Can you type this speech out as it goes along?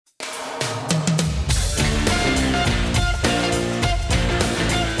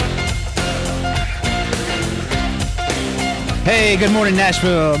Hey, good morning,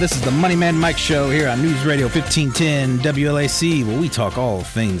 Nashville. This is the Money Man Mike Show here on News Radio 1510 WLAC, where we talk all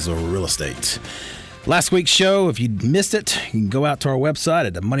things real estate. Last week's show, if you missed it, you can go out to our website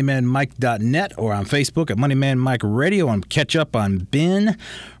at themoneymanmike.net or on Facebook at Moneyman Mike Radio and catch up on Ben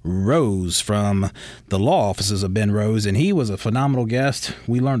Rose from the law offices of Ben Rose, and he was a phenomenal guest.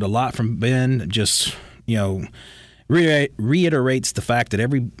 We learned a lot from Ben. Just, reiterates the fact that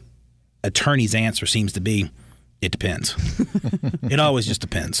every attorney's answer seems to be, it depends. It always just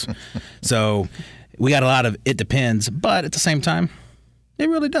depends. So we got a lot of it depends, but at the same time, it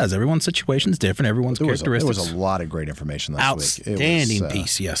really does. Everyone's situation is different. Everyone's characteristics. There was a lot of great information last week. Outstanding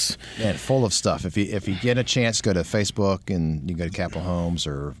piece, yes. And full of stuff. If you get a chance, go to Facebook and you go to Capital Homes,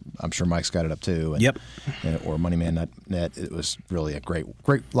 or I'm sure Mike's got it up too. And, yep. Or moneyman.net. It was really a great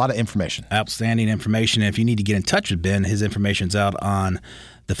lot of information. Outstanding information. And if you need to get in touch with Ben, his information's out on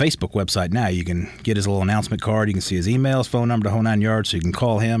the Facebook website now. You can get his little announcement card. You can see his emails, phone number, the whole 9 yards. So you can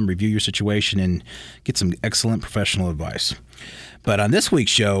call him, review your situation, and get some excellent professional advice. But on this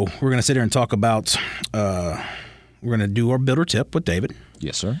week's show, we're going to sit here and talk about, we're going to do our builder tip with David.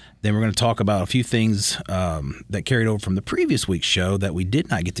 Yes, sir. Then we're going to talk about a few things that carried over from the previous week's show that we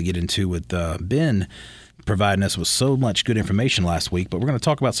did not get to get into with Ben providing us with so much good information last week. But we're going to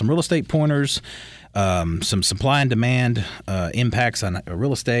talk about some real estate pointers, some supply and demand impacts on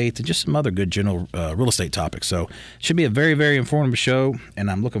real estate, and just some other good general real estate topics. So it should be a very, very informative show, and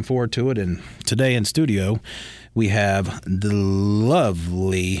I'm looking forward to it. And today in studio, we have the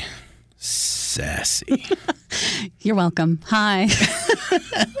lovely Sassy. You're welcome. Hi.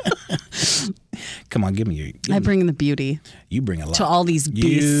 Come on, give me your... I bring the beauty. You bring a lot. To all these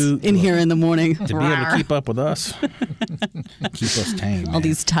beasts in here in the morning. To be able to keep up with us. Keep us tame, man. All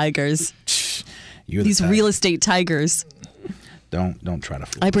these tigers. You're these real estate tigers. Don't try to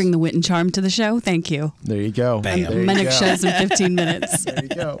fool I us. bring the wit and charm to the show. Thank you. There you go. Bam. My next show's in 15 minutes. There you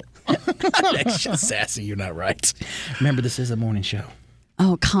go. Sassy, you're not right. Remember, this is a morning show.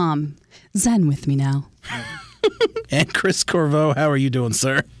 Oh, calm. Zen with me now. And Chris Corvo, how are you doing,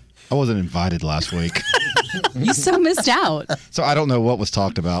 sir? I wasn't invited last week. You so missed out. So I don't know what was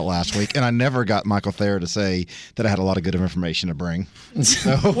talked about last week, and I never got Michael Thayer to say that I had a lot of good information to bring.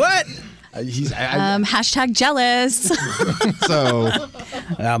 So, what? Hashtag jealous. So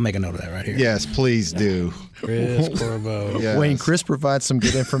I'll make a note of that right here. yes, please do. Chris Corvo. Yes. When Chris provides some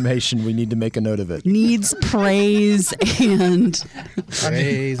good information, we need to make a note of it. Needs praise and...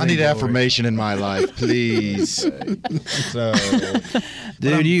 I need affirmation in my life, please. So,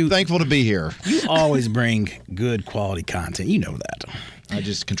 Dude, I'm thankful to be here. You always bring good quality content. You know that. I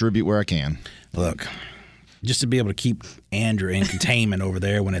just contribute where I can. Look, just to be able to keep Andrew in containment over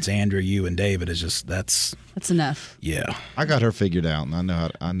there when it's Andrew, you, and David is just, that's enough. Yeah. I got her figured out, and I know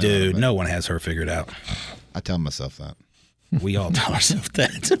how to. Dude, no one has her figured out. I tell myself that. We all tell ourselves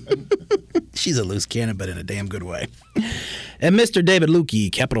that. She's a loose cannon, but in a damn good way. And Mr. David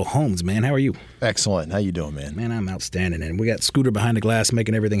Lukey, Capital Homes, man, how are you? Excellent. How you doing, man? Man, I'm outstanding. And we got Scooter behind the glass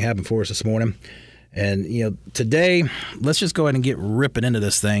making everything happen for us this morning. And, today, let's just go ahead and get ripping into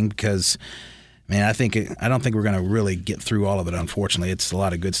this thing because, man, I don't think we're going to really get through all of it, unfortunately. It's a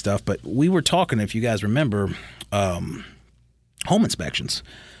lot of good stuff. But we were talking, if you guys remember, home inspections.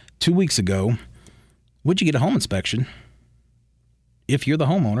 2 weeks ago, would you get a home inspection if you're the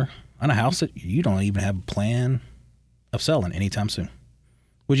homeowner on a house that you don't even have a plan of selling anytime soon?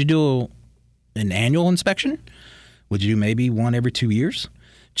 Would you do an annual inspection? Would you do maybe one every 2 years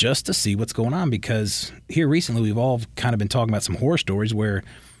just to see what's going on? Because here recently we've all kind of been talking about some horror stories where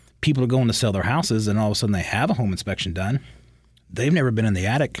people are going to sell their houses and all of a sudden they have a home inspection done. They've never been in the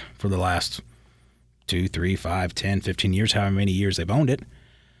attic for the last 2, 3, 5, 10, 15 years, however many years they've owned it.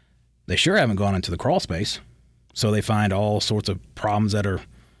 They sure haven't gone into the crawl space. So they find all sorts of problems that are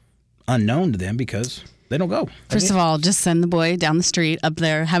unknown to them because they don't go. First of all, just send the boy down the street up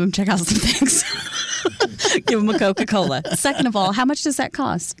there, have him check out some things. Give him a Coca-Cola. Second of all, how much does that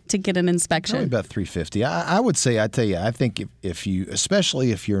cost to get an inspection? Probably about $350. I would say, I think if you,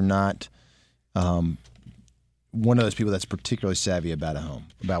 especially if you're not one of those people that's particularly savvy about a home,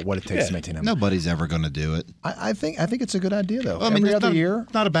 about what it takes to maintain a home. Nobody's ever going to do it. I think it's a good idea, though. Well, I mean, Every other year.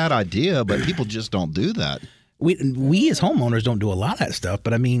 Not a bad idea, but people just don't do that. We as homeowners don't do a lot of that stuff,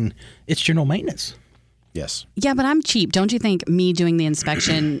 but I mean, it's general maintenance. Yes. Yeah, but I'm cheap. Don't you think me doing the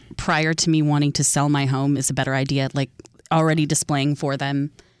inspection prior to me wanting to sell my home is a better idea? Like already displaying for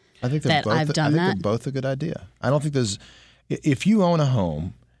them I think that both, I've done that? they're both a good idea. I don't think there's – if you own a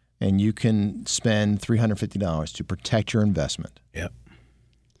home and you can spend $350 to protect your investment. Yep.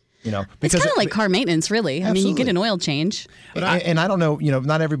 It's kind of like car maintenance, really. I mean, you get an oil change. But I don't know,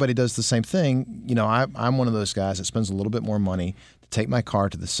 not everybody does the same thing. I'm one of those guys that spends a little bit more money to take my car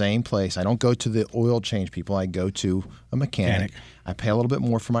to the same place. I don't go to the oil change people. I go to a mechanic. I pay a little bit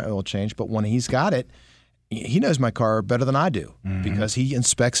more for my oil change, but when he's got it, he knows my car better than I do because he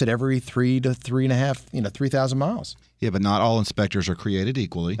inspects it every 3 to 3.5, 3,000 miles. Yeah, but not all inspectors are created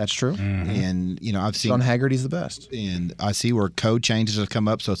equally. That's true. And, I've seen John Haggerty's the best. And I see where code changes have come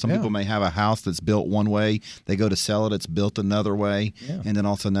up. So some people may have a house that's built one way. They go to sell it. It's built another way. Yeah. And then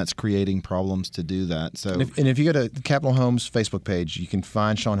all of a sudden that's creating problems to do that. So, and if you go to Capital Homes Facebook page, you can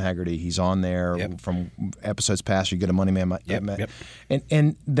find Sean Haggerty. He's on there from episodes past. You go to Money Man.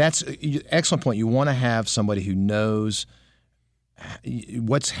 And that's an excellent point. You want to have somebody who knows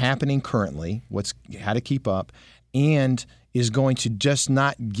what's happening currently, how to keep up, and is going to just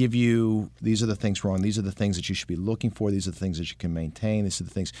not give you, these are the things wrong, these are the things that you should be looking for, these are the things that you can maintain, these are the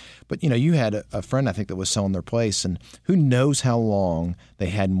things. But, you had a friend, I think, that was selling their place, and who knows how long they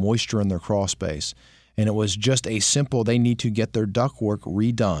had moisture in their crawl space. And it was just a simple, they need to get their ductwork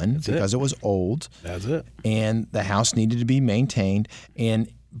redone because it was old. That's it. And the house needed to be maintained.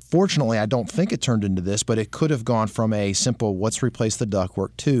 And fortunately, I don't think it turned into this, but it could have gone from a simple, let's replace the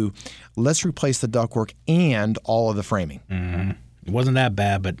ductwork, to let's replace the ductwork and all of the framing. Mm-hmm. It wasn't that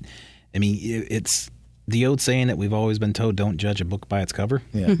bad, but I mean, it's the old saying that we've always been told, don't judge a book by its cover.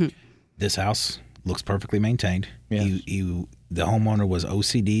 Yeah. This house looks perfectly maintained. Yes. The homeowner was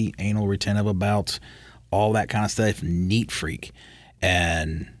OCD, anal retentive about all that kind of stuff, neat freak,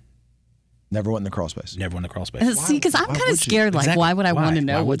 and never went in the crawl space. See, because I'm kind of scared. Like, why would I want to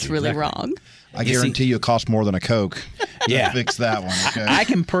know what's really wrong? I guarantee you it costs more than a Coke. Yeah. Fix that one. Okay? I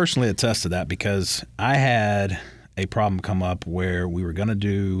can personally attest to that because I had a problem come up where we were going to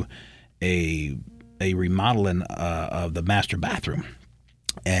do a remodeling of the master bathroom.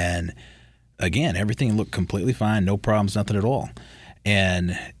 And again, everything looked completely fine, no problems, nothing at all.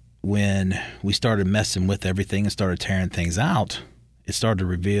 And when we started messing with everything and started tearing things out, it started to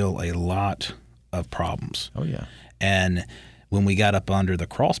reveal a lot of problems. Oh, yeah. And when we got up under the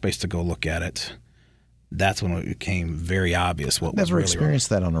crawl space to go look at it, that's when it became very obvious what was never really experienced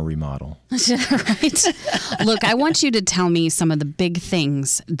that on a remodel. Right. Look, I want you to tell me some of the big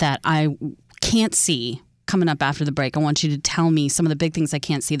things that I can't see coming up after the break. I want you to tell me some of the big things I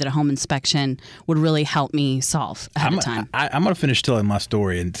can't see that a home inspection would really help me solve ahead of time. I'm going to finish telling my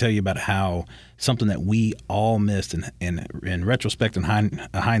story and tell you about how something that we all missed in retrospect and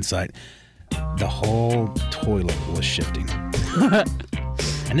hindsight, the whole toilet was shifting.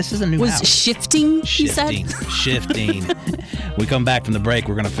 And this is a new house. Was shifting, he said? Shifting. We come back from the break,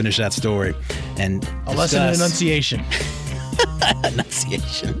 we're going to finish that story. And a lesson in enunciation.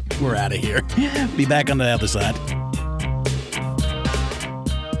 Enunciation. We're out of here. Be back on the other side.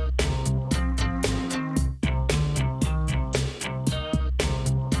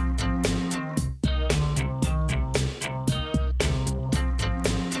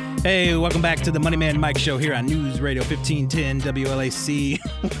 Hey, welcome back to the Money Man Mike Show here on News Radio 1510 WLAC.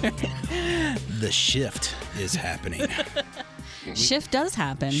 The shift is happening. Shift does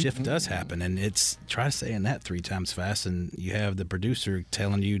happen. Shift does happen, and it's try saying that 3 times fast, and you have the producer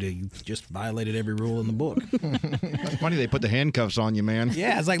telling you to just violated every rule in the book. That's funny they put the handcuffs on you, man.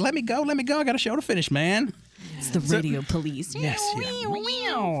 Yeah, it's like let me go. I got a show to finish, man. It's the radio police. Yes.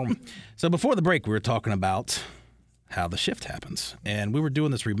 Yeah. So before the break, we were talking about how the shift happens, and we were doing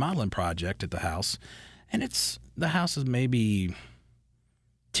this remodeling project at the house, and the house is maybe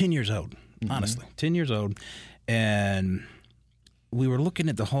 10 years old. Honestly, 10 years old, and we were looking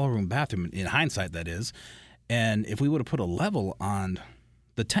at the hall room bathroom, in hindsight that is, and if we would have put a level on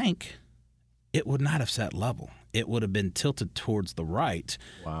the tank, it would not have sat level. It would have been tilted towards the right,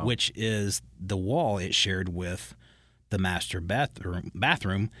 which is the wall it shared with the master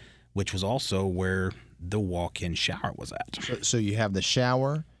bathroom, which was also where the walk-in shower was at. So you have the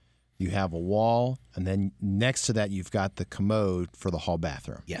shower, you have a wall, and then next to that you've got the commode for the hall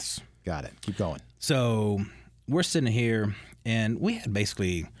bathroom. Yes. Got it. Keep going. So we're sitting here, and we had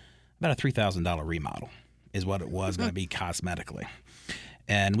basically about a $3,000 remodel is what it was going to be cosmetically.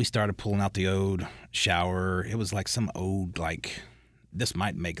 And we started pulling out the old shower. It was like some old, this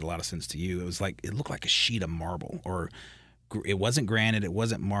might make a lot of sense to you. It was it looked like a sheet of marble, or it wasn't granite, it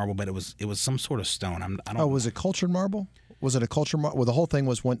wasn't marble, but it was some sort of stone. I don't. Was it cultured marble? Was it a cultured marble? Well, the whole thing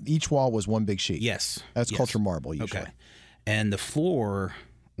was each wall was one big sheet. Yes. That's cultured marble usually. Okay. And the floor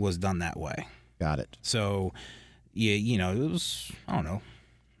was done that way. Got it. So, yeah, it was, I don't know,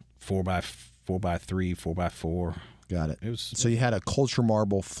 4x3, 4x4. Got it. So you had a culture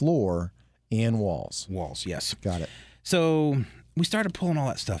marble floor and walls. Walls, yes. Got it. So we started pulling all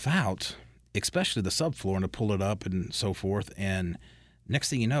that stuff out, especially the subfloor, and to pull it up and so forth. And next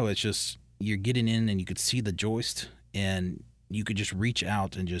thing you know, it's just you're getting in and you could see the joist, and you could just reach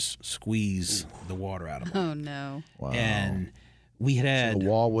out and just squeeze the water out of it. Oh, no. Wow. And we had... So the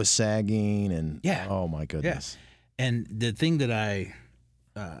wall was sagging and... Yeah. Oh, my goodness. Yeah. And the thing that I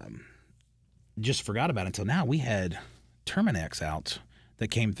just forgot about until now, we had Terminex out that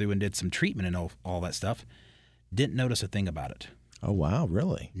came through and did some treatment and all that stuff. Didn't notice a thing about it. Oh, wow.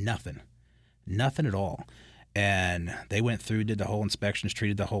 Really? Nothing at all. And they went through, did the whole inspections,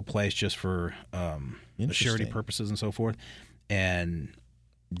 treated the whole place just for surety purposes and so forth. And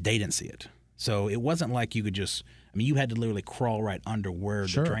they didn't see it. So it wasn't like you could just, I mean, you had to literally crawl right under where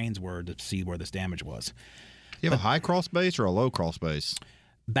the drains were to see where this damage was. You have a high crawl space or a low crawl space?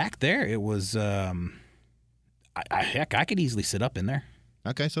 Back there, it was, heck, I could easily sit up in there.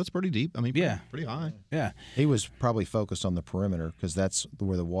 Okay, so it's pretty deep. I mean, pretty high. Yeah. He was probably focused on the perimeter because that's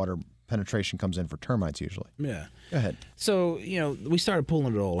where the water penetration comes in for termites usually. Yeah. Go ahead. So, we started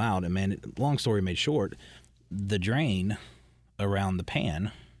pulling it all out, and man, long story made short, the drain around the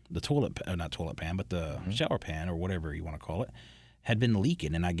pan, the not toilet pan, but the shower pan or whatever you want to call it, had been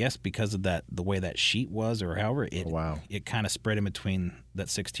leaking. And I guess because of that, the way that sheet was or however, it kind of spread in between that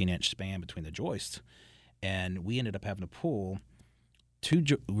 16-inch span between the joists. And we ended up having to pull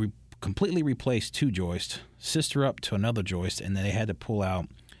completely replace 2 joists, sister up to another joist, and then they had to pull out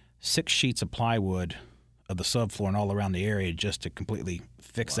 6 sheets of plywood of the subfloor and all around the area just to completely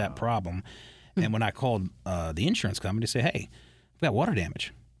fix that problem. And when I called the insurance company to say, hey, we got water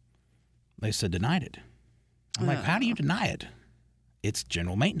damage, they said denied it. I'm like, how do you deny it? It's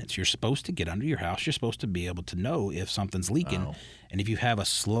general maintenance. You're supposed to get under your house. You're supposed to be able to know if something's leaking. Oh. And if you have a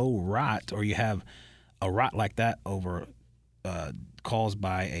slow rot or you have a rot like that over caused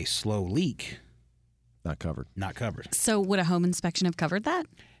by a slow leak. Not covered. So would a home inspection have covered that?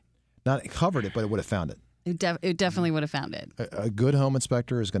 Not covered it, but it would have found it. It definitely would have found it. A good home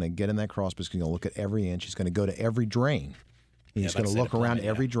inspector is going to get in that crawl space. He's going to look at every inch. He's going to go to every drain. He's going to look around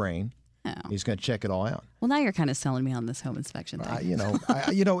every drain. Oh. He's going to check it all out. Well, now you're kind of selling me on this home inspection thing.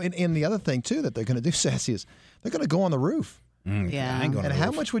 And the other thing, too, that they're going to do, Sassy, is they're going to go on the roof. Yeah. I ain't going and on the how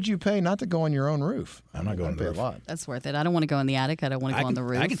roof. much would you pay not to go on your own roof? I'm not going on the roof. A lot. That's worth it. I don't want to go in the attic. I don't want to go on the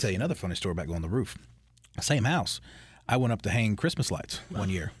roof. I can tell you another funny story about going on the roof. Same house. I went up to hang Christmas lights one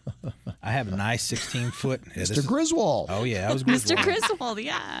year. I have a nice 16-foot. Mr. Griswold. Oh, yeah. I was Griswold. Mr. Griswold,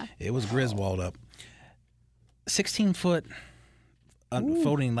 yeah. It was Griswold up. 16-foot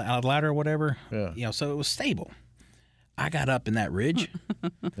unfolding ladder or whatever. Yeah. So it was stable. I got up in that ridge.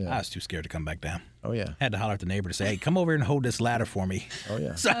 I was too scared to come back down. Oh, yeah. Had to holler at the neighbor to say, hey, come over and hold this ladder for me. Oh,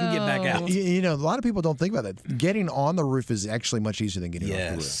 yeah. So I can get back out. A lot of people don't think about that. Getting on the roof is actually much easier than getting off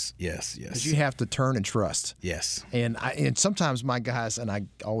the roof. Yes. Because you have to turn and trust. Yes. And sometimes my guys, and I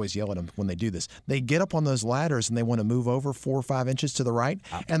always yell at them when they do this, they get up on those ladders and they want to move over 4 or 5 inches to the right,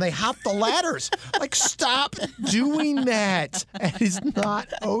 and they hop the ladders. Like, stop doing that. That is not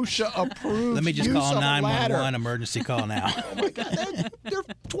OSHA approved. Let me just call 911 emergency call now. Oh, my God. They're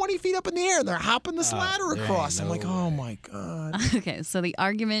 20 feet up in the air, and they're hopping this ladder across. I'm like, oh, my God. Okay, so the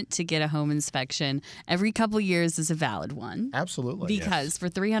argument to get a home inspection every couple years is a valid one. Absolutely. Because for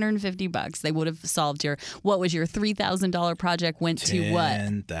 $350, they would have solved what was your $3,000 project went to what?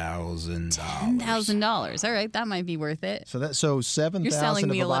 $10,000. $10,000. All right, that might be worth it. So $7,000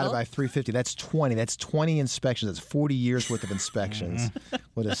 divided by 350. That's 20. That's 20 inspections. That's 40 years worth of inspections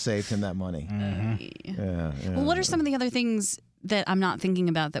would have saved him that money. Yeah. Well, what are some of the other things that I'm not thinking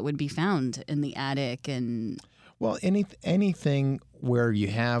about that would be found in the attic? And well, anything where you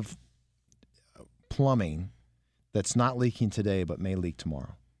have plumbing that's not leaking today but may leak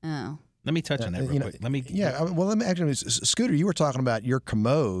tomorrow. Oh. Let me touch on that real quick. Let me actually, Scooter, you were talking about your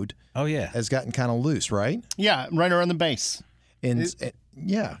commode. Oh, yeah. Has gotten kind of loose, right? Yeah, right around the base.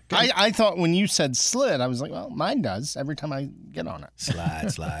 Yeah. I thought when you said slid, I was like, well, mine does every time I get on it.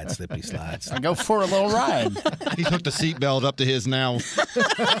 Slide, slippy slides. I go for a little ride. He's hooked the seatbelt up to his now.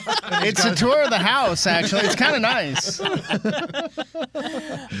 It's a tour of the house, actually. It's kind of nice. I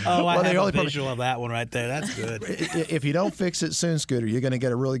have a visual of that one right there. That's good. If you don't fix it soon, Scooter, you're going to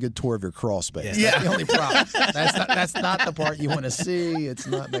get a really good tour of your crawl space. Yeah. That's the only problem. That's not the part you want to see. It's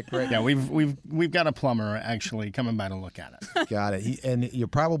not that great. Yeah, we've got a plumber actually coming by to look at it. Got it. And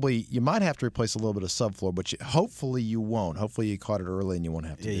you might have to replace a little bit of subfloor, but hopefully you won't. Hopefully you caught it early and you won't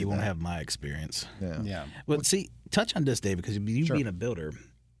have to. Yeah, you won't have my experience. Yeah. Well, see, touch on this, David, because you being a builder,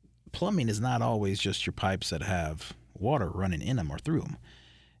 plumbing is not always just your pipes that have water running in them or through them.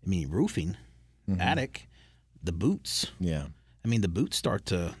 I mean, roofing, attic, the boots. Yeah. I mean, the boots start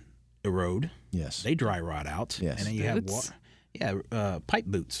to erode. Yes. They dry rot out. Yes. And then you have water. Yeah, pipe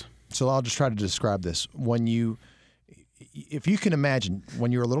boots. So I'll just try to describe this. If you can imagine,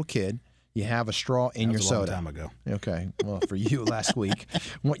 when you're a little kid, you have a straw in your soda. That was a long time ago. Okay, well, for you last week,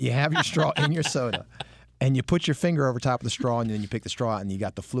 you have your straw in your soda, and you put your finger over top of the straw, and then you pick the straw out, and you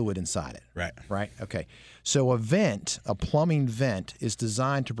got the fluid inside it. Right. Right? Okay. So a plumbing vent, is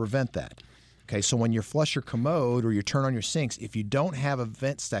designed to prevent that. Okay, so when you flush your commode or you turn on your sinks, if you don't have a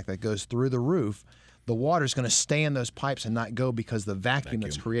vent stack that goes through the roof, the water's going to stay in those pipes and not go because the vacuum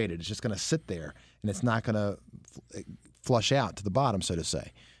that's created. It's just going to sit there, and it's not going to flush out to the bottom, so to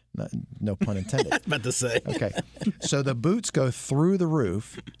say. No pun intended. About to say. Okay. So the boots go through the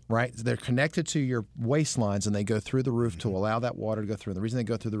roof, right? They're connected to your waste lines, and they go through the roof to allow that water to go through. The reason they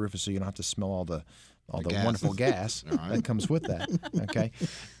go through the roof is so you don't have to smell all the wonderful gas that comes with that. Okay.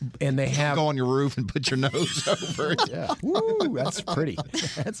 And they have go on your roof and put your nose over it. Yeah. Woo, that's pretty.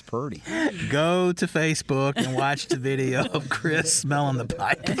 That's pretty. Go to Facebook and watch the video of Chris smelling the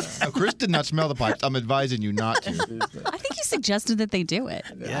pipes. No, Chris did not smell the pipes. I'm advising you not to. I think you suggested that they do it.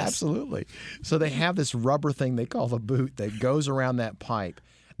 Yes. Absolutely. So they have this rubber thing they call the boot that goes around that pipe,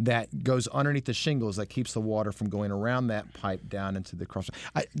 that goes underneath the shingles, that keeps the water from going around that pipe down into the cross.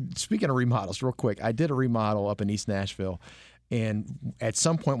 Speaking of remodels, real quick, I did a remodel up in East Nashville, and at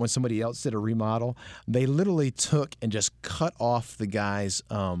some point when somebody else did a remodel, they literally took and just cut off the guy's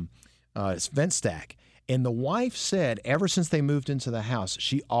vent stack. And the wife said ever since they moved into the house,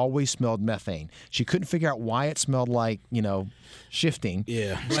 she always smelled methane. She couldn't figure out why it smelled like, shifting.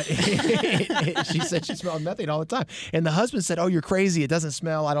 Yeah. But she said she smelled methane all the time. And the husband said, "Oh, you're crazy. It doesn't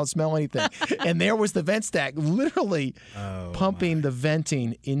smell. I don't smell anything." And there was the vent stack literally pumping the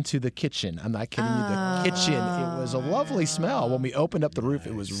venting into the kitchen. I'm not kidding you. The kitchen. It was a lovely smell. When we opened up the roof,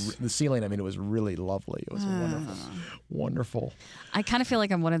 it was the ceiling. I mean, it was really lovely. It was wonderful. I kind of feel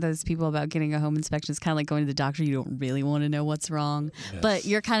like I'm one of those people about getting a home inspection. It's kind of like going to the doctor. You don't really want to know what's wrong. Yes. But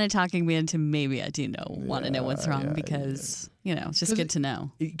you're kind of talking me into maybe I do want to know what's wrong because, it's just good to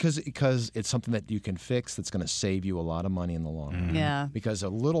know. Because it's something that you can fix that's going to save you a lot of money in the long run. Yeah. Because a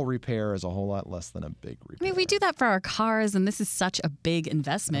little repair is a whole lot less than a big repair. I mean, we do that for our cars, and this is such a big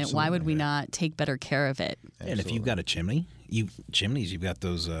investment. Absolutely. Why would we not take better care of it? And if you've got a chimney, you've got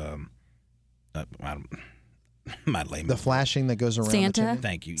those, the flashing that goes around Santa. the chimney?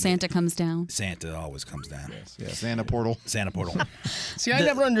 Thank you. Santa comes down. Santa always comes down. Yes. Santa portal. See, I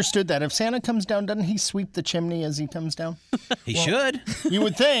never understood that. If Santa comes down, doesn't he sweep the chimney as he comes down? He should. You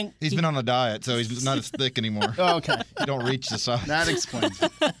would think. He's been on a diet, so he's not as thick anymore. Oh, okay. You don't reach the size. That explains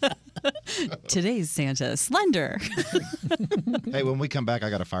it. Today's Santa, slender. Hey, when we come back,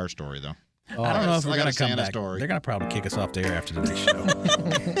 I got a fire story, though. I don't know if we're going to come Santa back. Story. They're going to probably kick us off the air after today's show.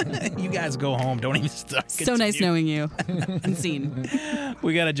 You guys go home. Don't even start. So nice knowing you and seen.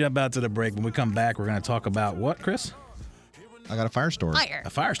 We got to jump out to the break. When we come back, we're going to talk about what, Chris? I got a fire story. Fire. A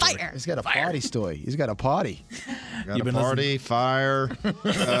fire story. Fire. He's got a potty story. He's got a potty. Got a party, fire,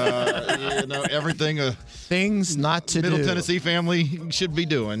 everything a things not to Middle do. Tennessee family should be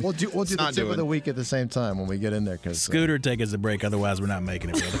doing. We'll do the tip of the week at the same time when we get in there. Scooter, take us a break. Otherwise, we're not making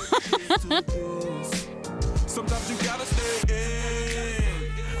it, brother. Sometimes you gotta stay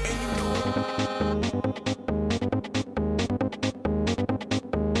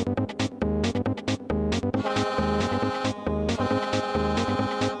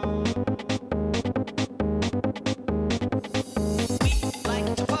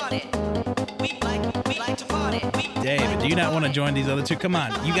David, do you not want to join these other two? Come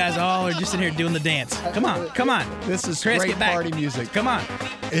on. You guys all are just in here doing the dance. Come on. This is Chris, great get back. party music. Come on.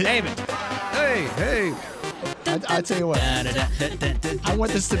 David. Hey. I tell you what. I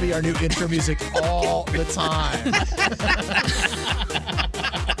want this to be our new intro music all the time.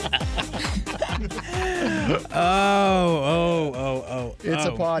 Oh. It's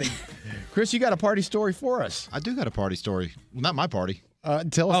a party. Chris, you got a party story for us. I do got a party story. Well, not my party.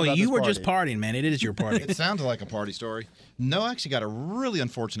 Tell us about you this were party. just partying, man. It is your party. It sounds like a party story. No, I actually got a really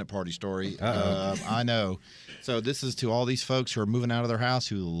unfortunate party story. I know. So this is to all these folks who are moving out of their house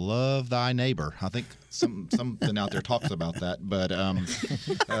who love thy neighbor. I think something out there talks about that. But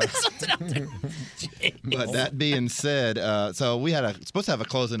but that being said, so we had supposed to have a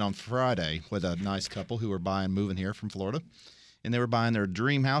closing on Friday with a nice couple who were moving here from Florida, and they were buying their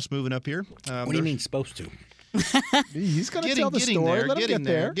dream house, moving up here. What do you mean supposed to? He's going to tell the story. Let him get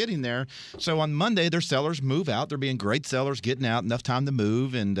there. Getting there. So on Monday, their sellers move out. They're being great sellers, getting out, enough time to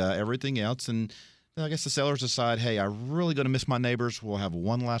move and everything else. And I guess the sellers decide, hey, I'm really going to miss my neighbors. We'll have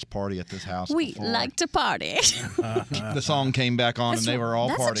one last party at this house. We like to party. The song came back on, and they were all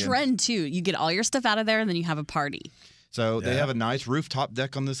partying. That's a trend, too. You get all your stuff out of there, and then you have a party. So they have a nice rooftop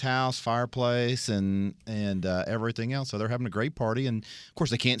deck on this house, fireplace, and everything else. So they're having a great party. And, of course,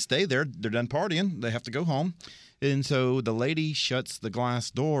 they can't stay there. They're done partying. They have to go home. And so the lady shuts the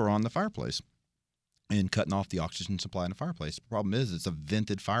glass door on the fireplace and cutting off the oxygen supply in the fireplace. The problem is it's a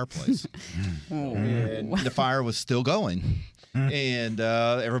vented fireplace. And the fire was still going. And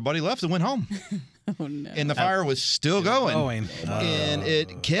everybody left and went home. Oh, no. And the fire was still going. And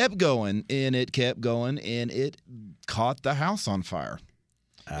it kept going, and it kept going, and it caught the house on fire.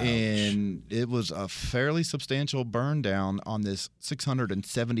 Ouch. And it was a fairly substantial burn down on this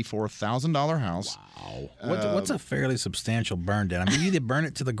 $674,000 house. Wow. What's a fairly substantial burn down? I mean, you either burn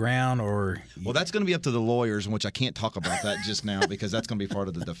it to the ground or... Well, that's going to be up to the lawyers, in which I can't talk about that just now because that's going to be part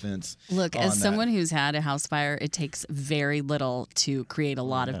of the defense. Look, as someone who's had a house fire, it takes very little to create a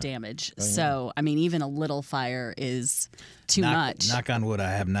lot of damage. So, I mean, even a little fire is too much. Knock on wood, I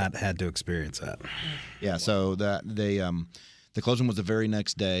have not had to experience that. Yeah, so the closing was the very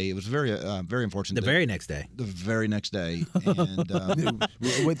next day. It was very unfortunate. The very next day. The very next day. And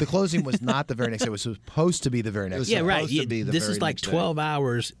wait, the closing was not the very next day. It was supposed to be the very next day. Yeah, right. This is like 12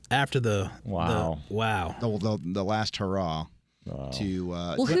 hours after the the last hurrah. Wow.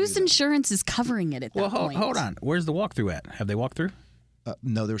 Well, whose insurance is covering it at that point? Hold on. Where's the walkthrough at? Have they walked through?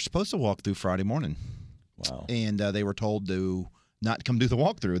 No, they were supposed to walk through Friday morning. Wow. And they were told to not come do the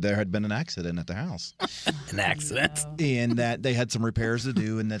walkthrough. There had been an accident at the house. An accident? And that they had some repairs to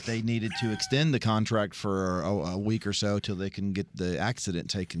do and that they needed to extend the contract for a week or so till they can get the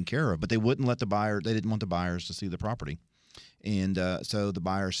accident taken care of. But they wouldn't let they didn't want the buyers to see the property. And so the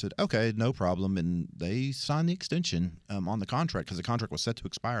buyer said, okay, no problem. And they signed the extension on the contract because the contract was set to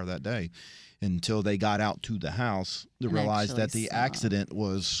expire that day until they got out to the house to realize that the accident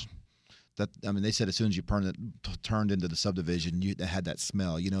was... they said as soon as you turned into the subdivision, it had that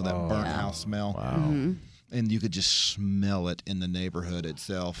smell, that burnt house smell. Wow. Mm-hmm. And you could just smell it in the neighborhood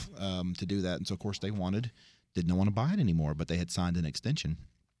itself to do that. And so, of course, they didn't want to buy it anymore, but they had signed an extension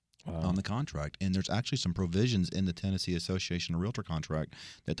on the contract. And there's actually some provisions in the Tennessee Association of Realtor contract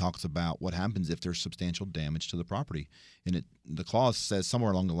that talks about what happens if there's substantial damage to the property. And the clause says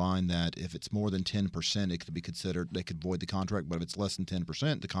somewhere along the line that if it's more than 10%, it could be considered, they could void the contract. But if it's less than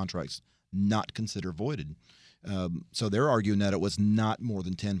 10%, the contract's not considered voided. So they're arguing that it was not more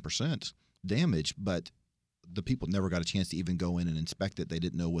than 10% damage, but the people never got a chance to even go in and inspect it. They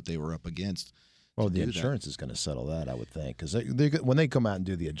didn't know what they were up against. Well, the insurance is going to settle that, I would think, because when they come out and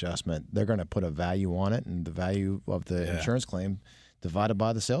do the adjustment, they're going to put a value on it, and the value of the insurance claim divided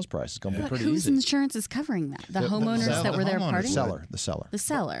by the sales price is going to be pretty whose easy. insurance is covering that? The homeowners that were there partying? The seller. The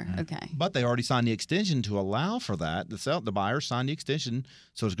seller, okay. But they already signed the extension to allow for that. The buyer signed the extension,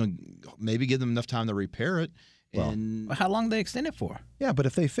 so it's going to maybe give them enough time to repair it. Well, how long do they extend it for? Yeah, but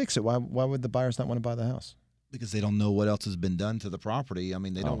if they fix it, why would the buyers not want to buy the house? Because they don't know what else has been done to the property. I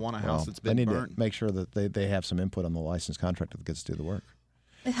mean, they don't want a house that's been burnt. They need to make sure that they have some input on the licensed contractor that gets to do the work.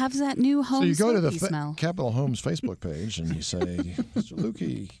 It has that new home. So you go to the smell. Capital Homes Facebook page and you say, Mr.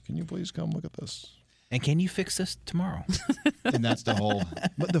 Lukey, can you please come look at this? And can you fix this tomorrow? And that's the whole.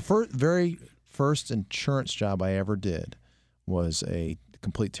 But the very first insurance job I ever did was a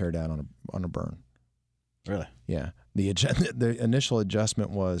complete teardown on a burn. Really? Yeah. The initial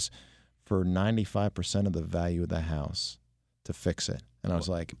adjustment was for 95% of the value of the house to fix it. And I was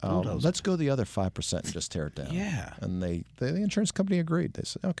like, let's go the other 5% and just tear it down. Yeah. And the insurance company agreed. They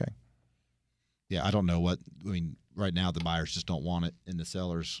said, okay. Yeah, I don't know right now the buyers just don't want it, and the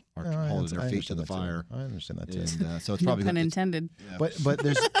sellers are holding their feet to the fire. I understand that too. And, so it's probably pun intended. Yeah. But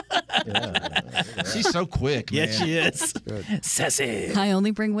there's... She's so quick, man. Yes, she is. Good. Sassy. I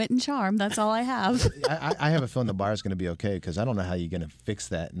only bring wit and charm. That's all I have. I have a feeling the buyer's going to be okay because I don't know how you're going to fix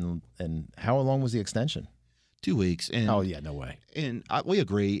that. And how long was the extension? 2 weeks. And, oh yeah, no way. And we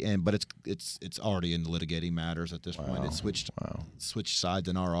agree, but it's already in the litigating matters at this point. It switched sides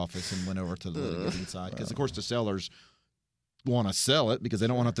in our office and went over to the litigating side because of course the sellers want to sell it because they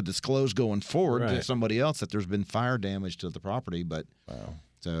don't want to have to disclose going forward to somebody else that there's been fire damage to the property. But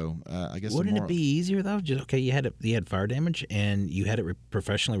so I guess wouldn't it be easier though? Just you had fire damage and you had it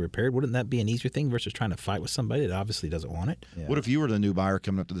professionally repaired. Wouldn't that be an easier thing versus trying to fight with somebody that obviously doesn't want it? Yeah. What if you were the new buyer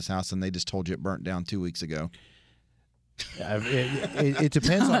coming up to this house and they just told you it burnt down 2 weeks ago? It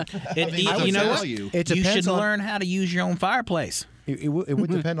depends on. You know what? It depends. You should learn how to use your own fireplace. It would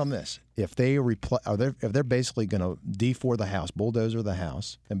depend on this. If they're basically going to D4 the house, bulldozer the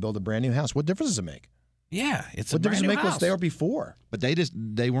house, and build a brand new house, what difference does it make? Yeah, it's what a brand new house. What difference does it make what's there before? But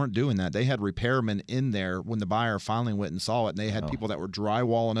they weren't doing that. They had repairmen in there when the buyer finally went and saw it, and they had people that were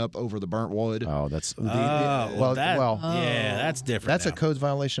drywalling up over the burnt wood. Oh, that's yeah, that's different. That's a codes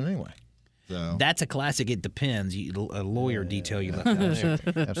violation anyway. So That's a classic. It depends. A lawyer detail you left out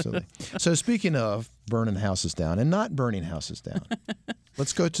there. Absolutely. So speaking of burning houses down and not burning houses down,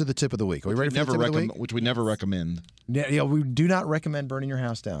 let's go to the tip of the week. Are we ready for the tip of the week? Which we never recommend. Yeah, we do not recommend burning your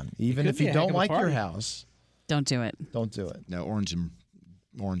house down. Even if you don't like your house, Don't do it. don't do it. No, orange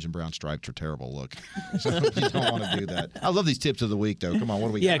and brown stripes are terrible. Look, so you don't want to do that. I love these tips of the week, though. Come on, what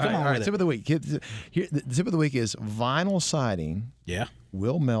do we got? Come on. All right, tip of the week. Here, the tip of the week is vinyl siding Yeah.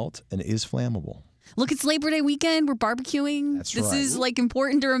 will melt and is flammable. Look, it's Labor Day weekend. We're barbecuing. That's this right. is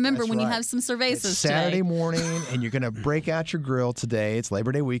important to remember That's when you right. have some cervezas It's Saturday today. morning, and you're going to break out your grill today. It's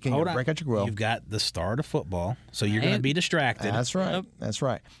Labor Day weekend. Hold You're on. going to break out your grill. You've got the start of football, so you're going to be distracted. That's right. That's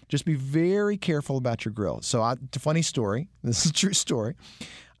right. Just be very careful about your grill. So, funny story. This is a true story.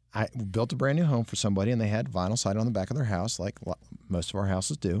 I built a brand new home for somebody, and they had vinyl siding on the back of their house, like most of our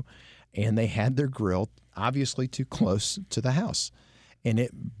houses do. And they had their grill obviously too close to the house, and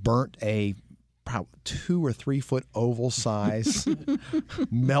it burnt a probably 2 or 3 foot oval size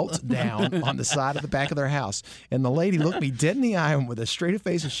meltdown on the side of the back of their house. And the lady looked me dead in the eye, and with as straight a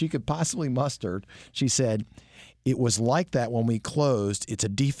face as she could possibly muster, she said, "It was like that when we closed. It's a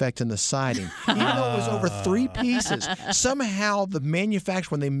defect in the siding." Even though it was over 3 pieces, somehow the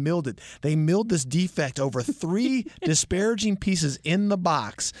manufacturer, when they milled this defect over 3 disparaging pieces in the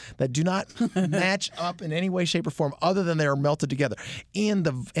box that do not match up in any way, shape, or form other than they are melted together. And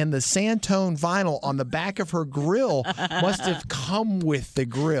the Sandtone vinyl on the back of her grill must have come with the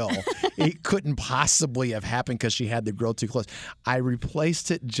grill. It couldn't possibly have happened because she had the grill too close. I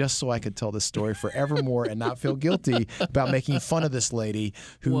replaced it just so I could tell this story forevermore and not feel guilty about making fun of this lady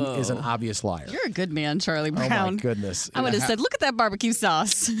who is an obvious liar. You're a good man, Charlie Brown. Oh, my goodness. I would have said, look at that barbecue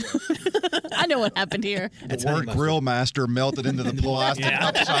sauce. I know what happened here. The word grill master melted into the plastic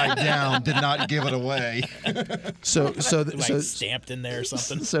upside down. Did not give it away. So stamped in there or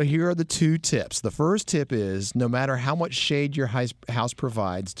something. So here are the 2 tips. The first tip is no matter how much shade your house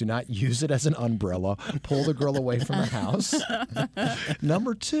provides, do not use it as an umbrella. Pull the grill away from the house.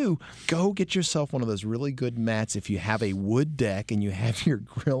 Number 2, go get yourself one of those really good mats if you have a wood deck and you have your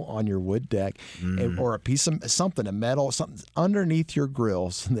grill on your wood deck, or a piece of something, a metal, something underneath your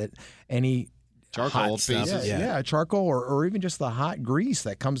grill so that any Charcoal hot pieces. Yeah, charcoal or even just the hot grease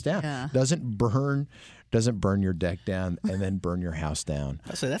that comes down doesn't burn your deck down and then burn your house down.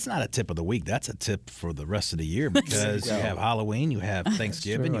 I say that's not a tip of the week. That's a tip for the rest of the year because you have Halloween, you have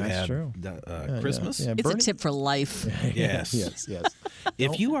Thanksgiving, you have Christmas. Yeah, It's a tip for life. Yes. Yes.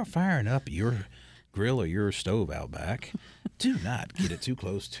 If you are firing up your grill or your stove out back, do not get it too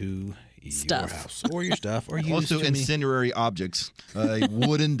close to your house or your stuff or use Also, incendiary objects, a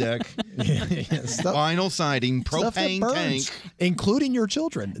wooden deck, vinyl siding, propane tank, including your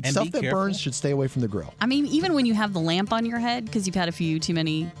children. And stuff be that careful. burns should stay away from the grill. I mean, even when you have the lamp on your head because you've had a few too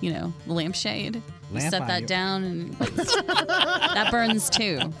many, lampshade. You Lamp set on that your- down and that burns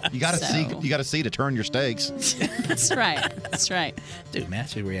too. You got to So- see. You got to see to turn your steaks. That's right. That's right. Dude, man,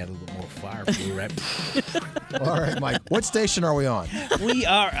 should we had a little bit more fire for you, right? All right, Mike. What station are we on? We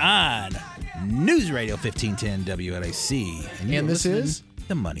are on News Radio 1510 WLAC. And this is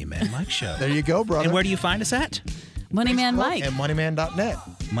the Money Man Mike Show. There you go, brother. And where do you find us at? Moneyman Mike. And moneyman.net.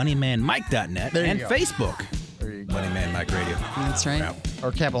 MoneymanMike.net There you and go. Facebook. There you go. Moneyman Mike Radio. That's right.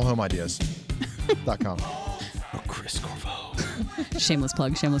 Or capitalhomeideas.com. Oh, Chris Corvo. Shameless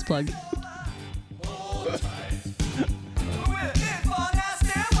plug. Shameless plug.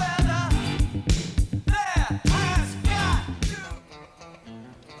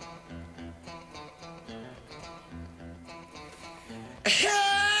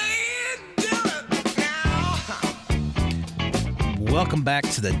 Welcome back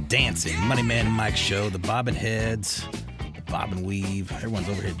to the dancing Money Man Mike Show. The bobbin heads, the bob and weave. Everyone's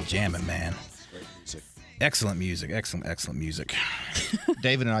over here jamming, man. Excellent music. Excellent music.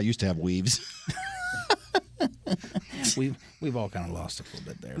 David and I used to have weaves. We've all kind of lost it a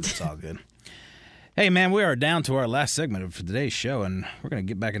little bit there, but it's all good. Hey, man, we are down to our last segment of today's show, and we're going to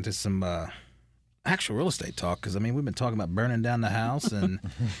get back into some actual real estate talk because, I mean, we've been talking about burning down the house and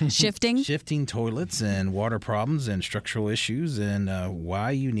shifting toilets and water problems and structural issues and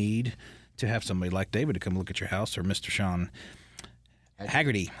why you need to have somebody like David to come look at your house or Mr. Sean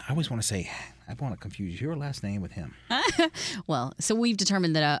Haggerty. I always want to say, I want to confuse your last name with him. Well, so we've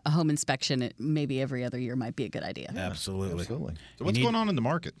determined that a home inspection maybe every other year might be a good idea. Absolutely. So what's going on in the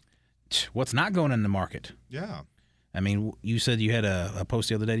market? What's not going in the market? Yeah. I mean, you said you had a post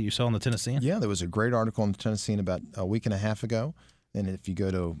the other day that you saw in the Tennessean? Yeah, there was a great article in the Tennessean about a week and a half ago. And if you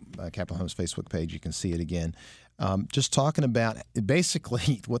go to Capital Homes Facebook page, you can see it again. Just talking about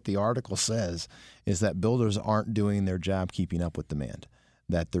basically what the article says is that builders aren't doing their job keeping up with demand.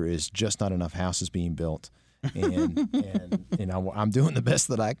 that there is just not enough houses being built. And I'm doing the best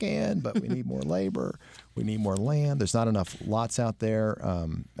that I can, but we need more labor. We need more land. There's not enough lots out there.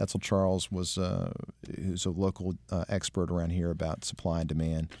 Etzel Charles who's a local expert around here about supply and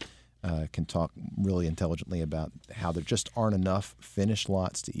demand, can talk really intelligently about how there just aren't enough finished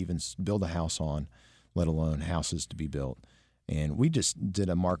lots to even build a house on, let alone houses to be built. And we just did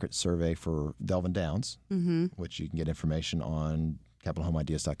a market survey for Delvin Downs, which you can get information on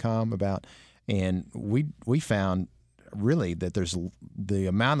capitalhomeideas.com about. And we found really that there's the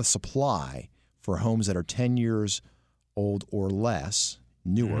amount of supply for homes that are 10 years old or less,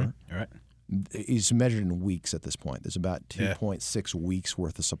 newer, is measured in weeks at this point. There's about 2.6 weeks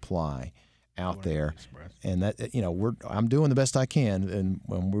worth of supply out there, and that I'm doing the best I can. And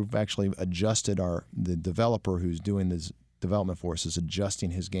when we've actually adjusted the developer who's doing this development for us is adjusting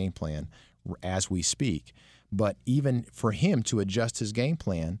his game plan as we speak. But even for him to adjust his game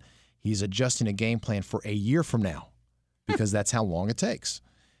plan, he's adjusting a game plan for a year from now because that's how long it takes.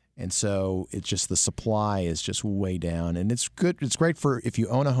 And so it's just the supply is just way down. And it's good. It's great for if you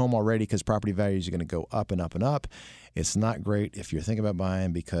own a home already because property values are going to go up and up and up. It's not great if you're thinking about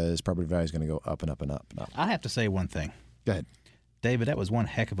buying because property value is going to go up and up and up and up. I have to say one thing. Go ahead. David, that was one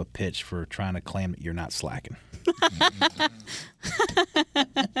heck of a pitch for trying to claim that you're not slacking.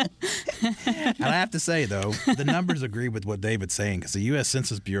 And I have to say, though, the numbers agree with what David's saying because the U.S.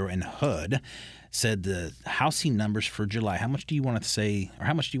 Census Bureau and HUD said the housing numbers for July. How much do you want to say, or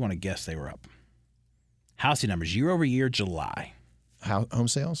how much do you want to guess they were up? Housing numbers year over year, July. Home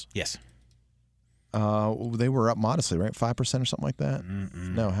sales? Yes. They were up modestly, right? 5% or something like that?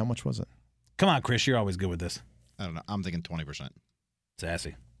 No, how much was it? Come on, Chris, you're always good with this. I don't know. I'm thinking 20%.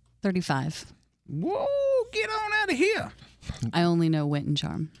 Sassy. 35. Whoa, get on out of here. I only know Wit and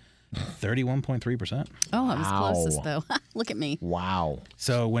Charm. 31.3%. Oh, I was closest, though. Look at me. Wow.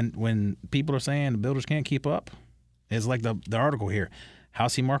 So when people are saying the builders can't keep up, it's like the article here,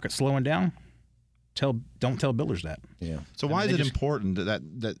 housing market slowing down. Don't tell builders that. Yeah. So why is it important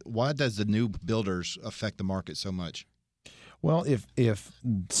that why does the new builders affect the market so much? Well, if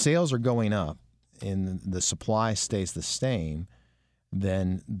sales are going up and the supply stays the same,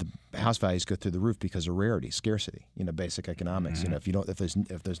 then the house values go through the roof because of rarity, scarcity. Basic economics.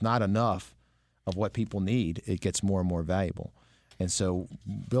 Mm-hmm. If there's not enough of what people need, it gets more and more valuable. And so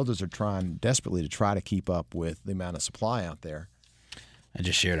builders are trying desperately to try to keep up with the amount of supply out there. I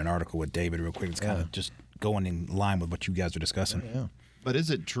just shared an article with David real quick. It's kind of just going in line with what you guys are discussing. Yeah. But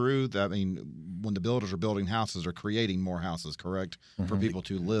is it true that, when the builders are building houses, they're creating more houses, correct, for people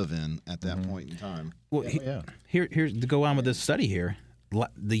to live in at that point in time? Well, here's to go on with this study here.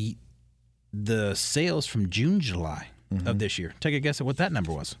 The sales from June, July of this year. Take a guess at what that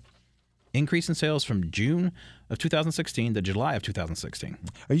number was. Increase in sales from June of 2016 to July of 2016.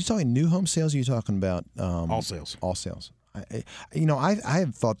 Are you talking new home sales? Or are you talking about all sales? All sales. I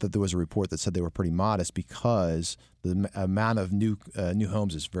have thought that there was a report that said they were pretty modest because the amount of new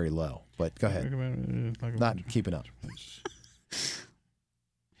homes is very low. But go ahead. Not keeping up.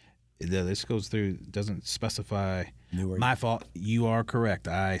 This goes through, doesn't specify. Newer. My fault. You are correct.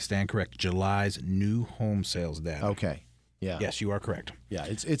 I stand correct. July's new home sales data. Okay. Yeah. Yes, you are correct. Yeah,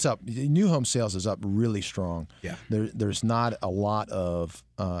 it's up. New home sales is up really strong. Yeah. There's not a lot of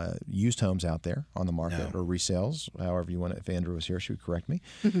used homes out there on the market or resales. However you want it. If Andrew was here, she would correct me.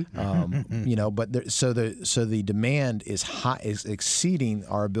 But so the demand is high, is exceeding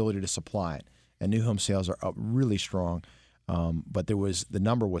our ability to supply it, and new home sales are up really strong. But the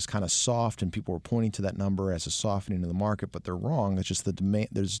number was kind of soft, and people were pointing to that number as a softening of the market, but they're wrong. It's just the demand.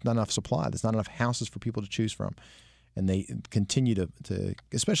 There's not enough supply. There's not enough houses for people to choose from. And they continue to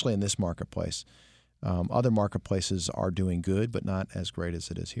especially in this marketplace. Other marketplaces are doing good, but not as great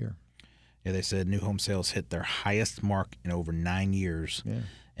as it is here. Yeah, they said new home sales hit their highest mark in over 9 years. Yeah.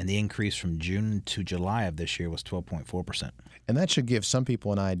 And the increase from June to July of this year was 12.4%. And that should give some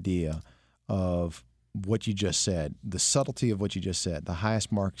people an idea of what you just said, the subtlety of what you just said, the highest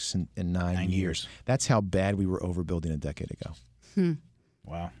marks in 9 years. That's how bad we were overbuilding a decade ago.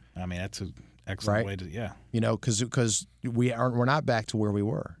 Wow. That's an excellent way to, because we're not back to where we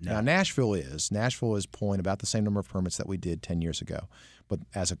were. No. Now, Nashville is pulling about the same number of permits that we did 10 years ago. But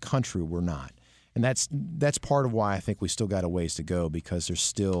as a country, we're not. And that's part of why I think we still got a ways to go, because there's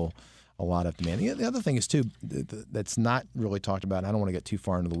still a lot of demand. The other thing is, too, that's not really talked about, and I don't want to get too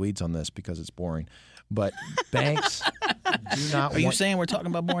far into the weeds on this because it's boring, but banks do not Are you saying we're talking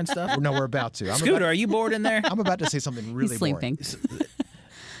about boring stuff? No, we're about to. Scooter, are you bored in there? I'm about to say something really He's sleeping. boring.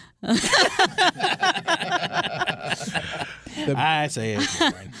 I say it.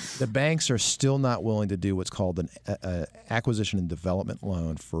 The banks are still not willing to do what's called an acquisition and development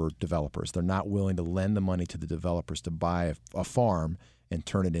loan for developers. They're not willing to lend the money to the developers to buy a farm and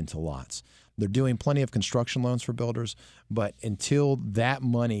turn it into lots. They're doing plenty of construction loans for builders, but until that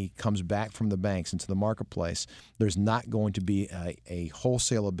money comes back from the banks into the marketplace, there's not going to be a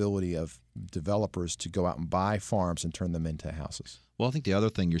wholesale ability of developers to go out and buy farms and turn them into houses. Well, I think the other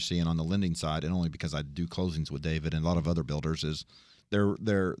thing you're seeing on the lending side, and only because I do closings with David and a lot of other builders, is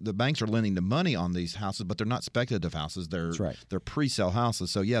the banks are lending the money on these houses, but they're not speculative houses. They're pre-sale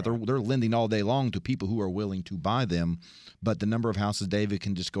houses. So yeah, they're lending all day long to people who are willing to buy them. But the number of houses David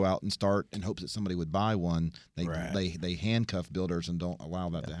can just go out and start in hopes that somebody would buy one, they handcuff builders and don't allow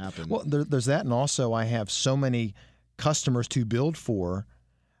that to happen. Well, there's that, and also I have so many customers to build for.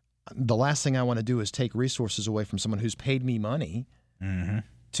 The last thing I want to do is take resources away from someone who's paid me money. Mm-hmm.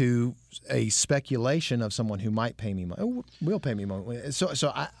 To a speculation of someone who might pay me money, will pay me money.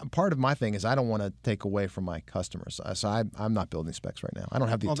 So part of my thing is I don't want to take away from my customers. So I'm not building specs right now. I don't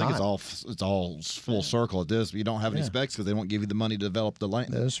have the time. I think it's all full circle at this. You don't have any specs because they won't give you the money to develop the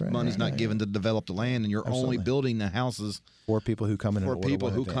land. That's right. Money's not given to develop the land, and you're only building the houses for people who come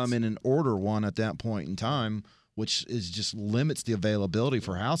in and order one at that point in time, which is just limits the availability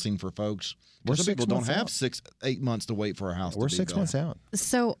for housing for folks. Some people don't have 6-8 months to wait for a house. We're 6 months out.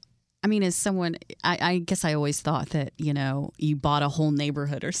 So, I mean, as someone, I guess I always thought that, you bought a whole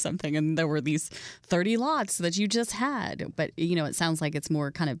neighborhood or something and there were these 30 lots that you just had. But, it sounds like it's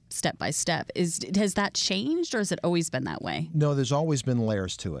more kind of step by step. Has that changed or has it always been that way? No, there's always been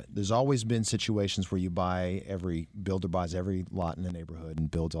layers to it. There's always been situations where you every builder buys every lot in the neighborhood and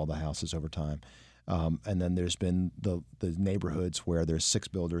builds all the houses over time. And then there's been the neighborhoods where there's 6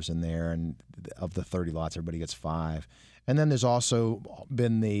 builders in there, and of the 30 lots, everybody gets 5. And then there's also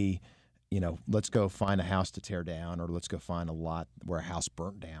been let's go find a house to tear down, or let's go find a lot where a house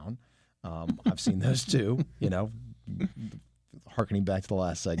burnt down. I've seen those too, harkening back to the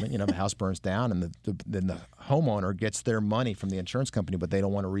last segment. The house burns down, and then the homeowner gets their money from the insurance company, but they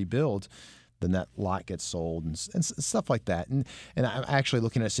don't want to rebuild. Then that lot gets sold and stuff like that. And I'm actually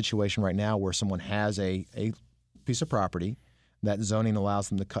looking at a situation right now where someone has a piece of property that zoning allows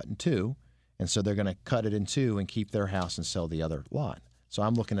them to cut in 2, and so they're going to cut it in 2 and keep their house and sell the other lot. So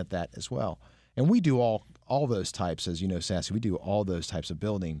I'm looking at that as well. And we do all those types, as you know, Sassy, we do all those types of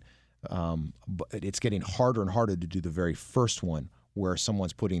building. But it's getting harder and harder to do the very first one where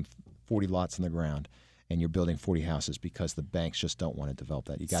someone's putting 40 lots in the ground and you're building 40 houses because the banks just don't want to develop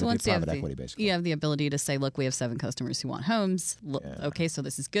that. You got to do private equity, basically. You have the ability to say, look, we have 7 customers who want homes. Look, okay, so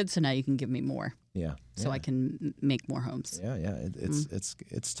this is good. So now you can give me more. Yeah. So I can make more homes. Yeah.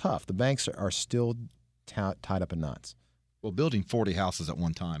 It's tough. The banks are still tied up in knots. Well, building 40 houses at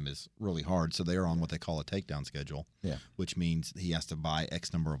one time is really hard. So they're on what they call a takedown schedule, which means he has to buy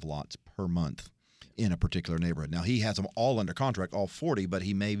X number of lots per month in a particular neighborhood. Now, he has them all under contract, all 40, but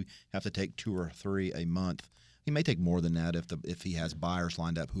he may have to take 2 or 3 a month. He may take more than that if he has buyers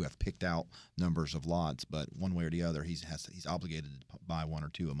lined up who have picked out numbers of lots. But one way or the other, he's obligated to buy 1 or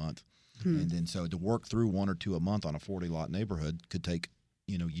 2 a month. And then so to work through 1 or 2 a month on a 40-lot neighborhood could take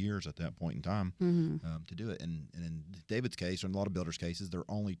years at that point in time to do it. And in David's case, or in a lot of builders' cases, they're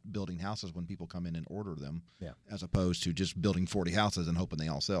only building houses when people come in and order them, as opposed to just building 40 houses and hoping they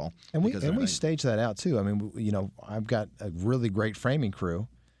all sell. And we stage that out too. I mean, I've got a really great framing crew,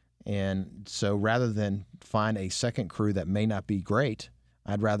 and so rather than find a second crew that may not be great,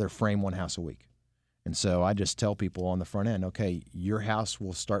 I'd rather frame 1 house a week. And so I just tell people on the front end, okay, your house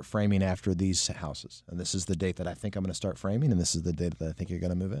will start framing after these houses. And this is the date that I think I'm going to start framing, and this is the date that I think you're going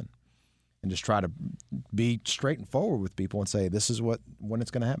to move in. And just try to be straight and forward with people and say, this is when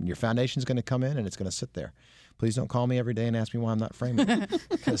it's going to happen. Your foundation's going to come in, and it's going to sit there. Please don't call me every day and ask me why I'm not framing it,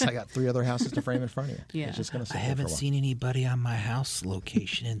 because I got 3 other houses to frame in front of you. Yeah. It's just going to sit I there haven't for a while. seen anybody on my house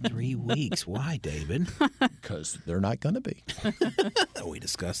location in 3 weeks. Why, David? Because they're not going to be. We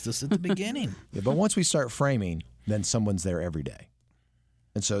discussed this at the beginning. Yeah, but once we start framing, then someone's there every day.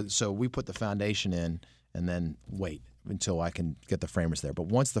 And so we put the foundation in and then wait until I can get the framers there. But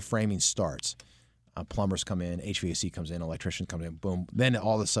once the framing starts, plumbers come in, HVAC comes in, electrician comes in, boom. Then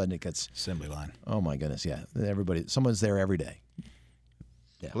all of a sudden it gets assembly line. Oh my goodness, yeah. Someone's there every day.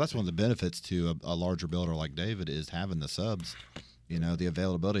 Yeah. Well, that's one of the benefits to a larger builder like David is having the subs. The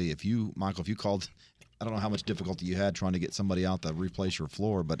availability. Michael, if you called, I don't know how much difficulty you had trying to get somebody out to replace your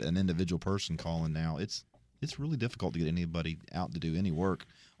floor, but an individual person calling now, it's really difficult to get anybody out to do any work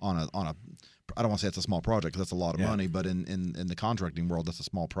on a. I don't want to say it's a small project because that's a lot of money, but in the contracting world, that's a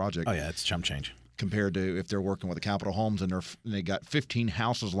small project. Oh yeah, it's chump change. compared to if they're working with a Capital Homes and they got 15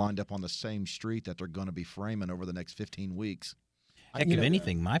 houses lined up on the same street that they're going to be framing over the next 15 weeks. Heck, if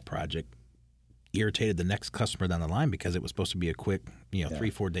anything, my project irritated the next customer down the line because it was supposed to be a quick,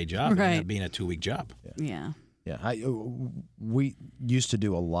 3-4 day job. It ended up being a 2-week job. Yeah. We used to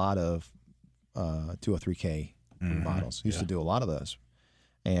do a lot of 203K remodels. Used to do a lot of those.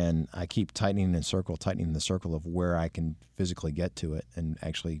 And I keep tightening the circle of where I can physically get to it and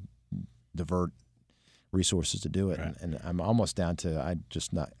actually divert resources to do it. Right. And I'm almost down to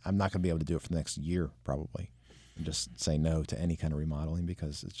I'm not going to be able to do it for the next year probably. And just say no to any kind of remodeling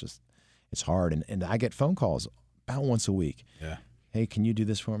because it's hard. And I get phone calls about once a week. Yeah. Hey, can you do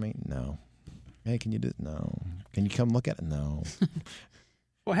this for me? No. Hey, can you do it? No. Can you come look at it? No.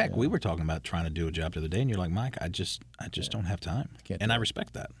 Well, heck, we were talking about trying to do a job the other day, and you're like, Mike, I just don't have time. I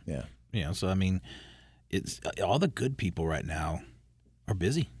respect that. Yeah. So, I mean, it's all the good people right now are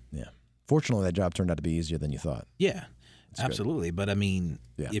busy. Yeah. Fortunately, that job turned out to be easier than you thought. Yeah, absolutely. Good. But, I mean,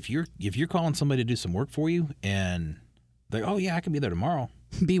 if you're calling somebody to do some work for you and they're, oh, yeah, I can be there tomorrow.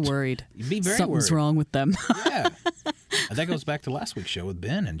 Be worried. Be very Something's worried. wrong with them. Yeah. And that goes back to last week's show with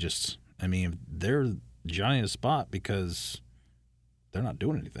Ben and just, I mean, they're Johnny in a spot because they're not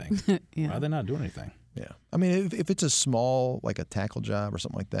doing anything. Why are they not doing anything? Yeah. I mean, if it's a small, like a tackle job or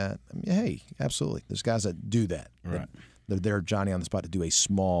something like that, I mean, hey, absolutely. There's guys that do that. Right. They're Johnny on the spot to do a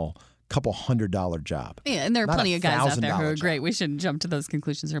small couple $100 job. Yeah, and there are plenty of guys out there who are great. We shouldn't jump to those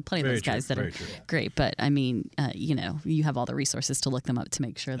conclusions. There are plenty of those guys that are great. But, I mean, you have all the resources to look them up to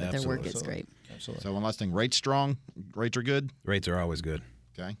make sure that their work is great. Absolutely. So one last thing, rates strong? Rates are good? Rates are always good.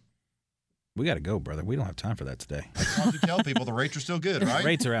 Okay. We got to go, brother. We don't have time for that today. Why don't you tell people the rates are still good, right?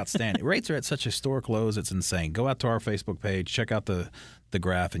 Rates are outstanding. Rates are at such historic lows, it's insane. Go out to our Facebook page, check out the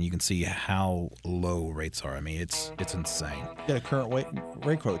graph, and you can see how low rates are. I mean, it's insane. You got a current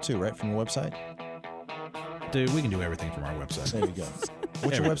rate quote, too, right, from your website? Dude, we can do everything from our website. There you go.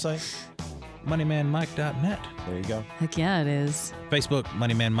 What's your website? MoneymanMike.net. There you go. Heck yeah, it is. Facebook,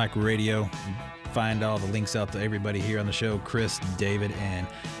 Moneyman Mike Radio. Find all the links out to everybody here on the show, Chris, David, and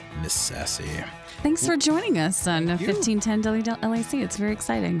Miss Sassy. Thanks for joining us on 1510 WLAC. It's very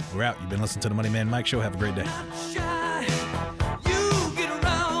exciting. We're out. You've been listening to the Money Man Mike Show. Have a great day.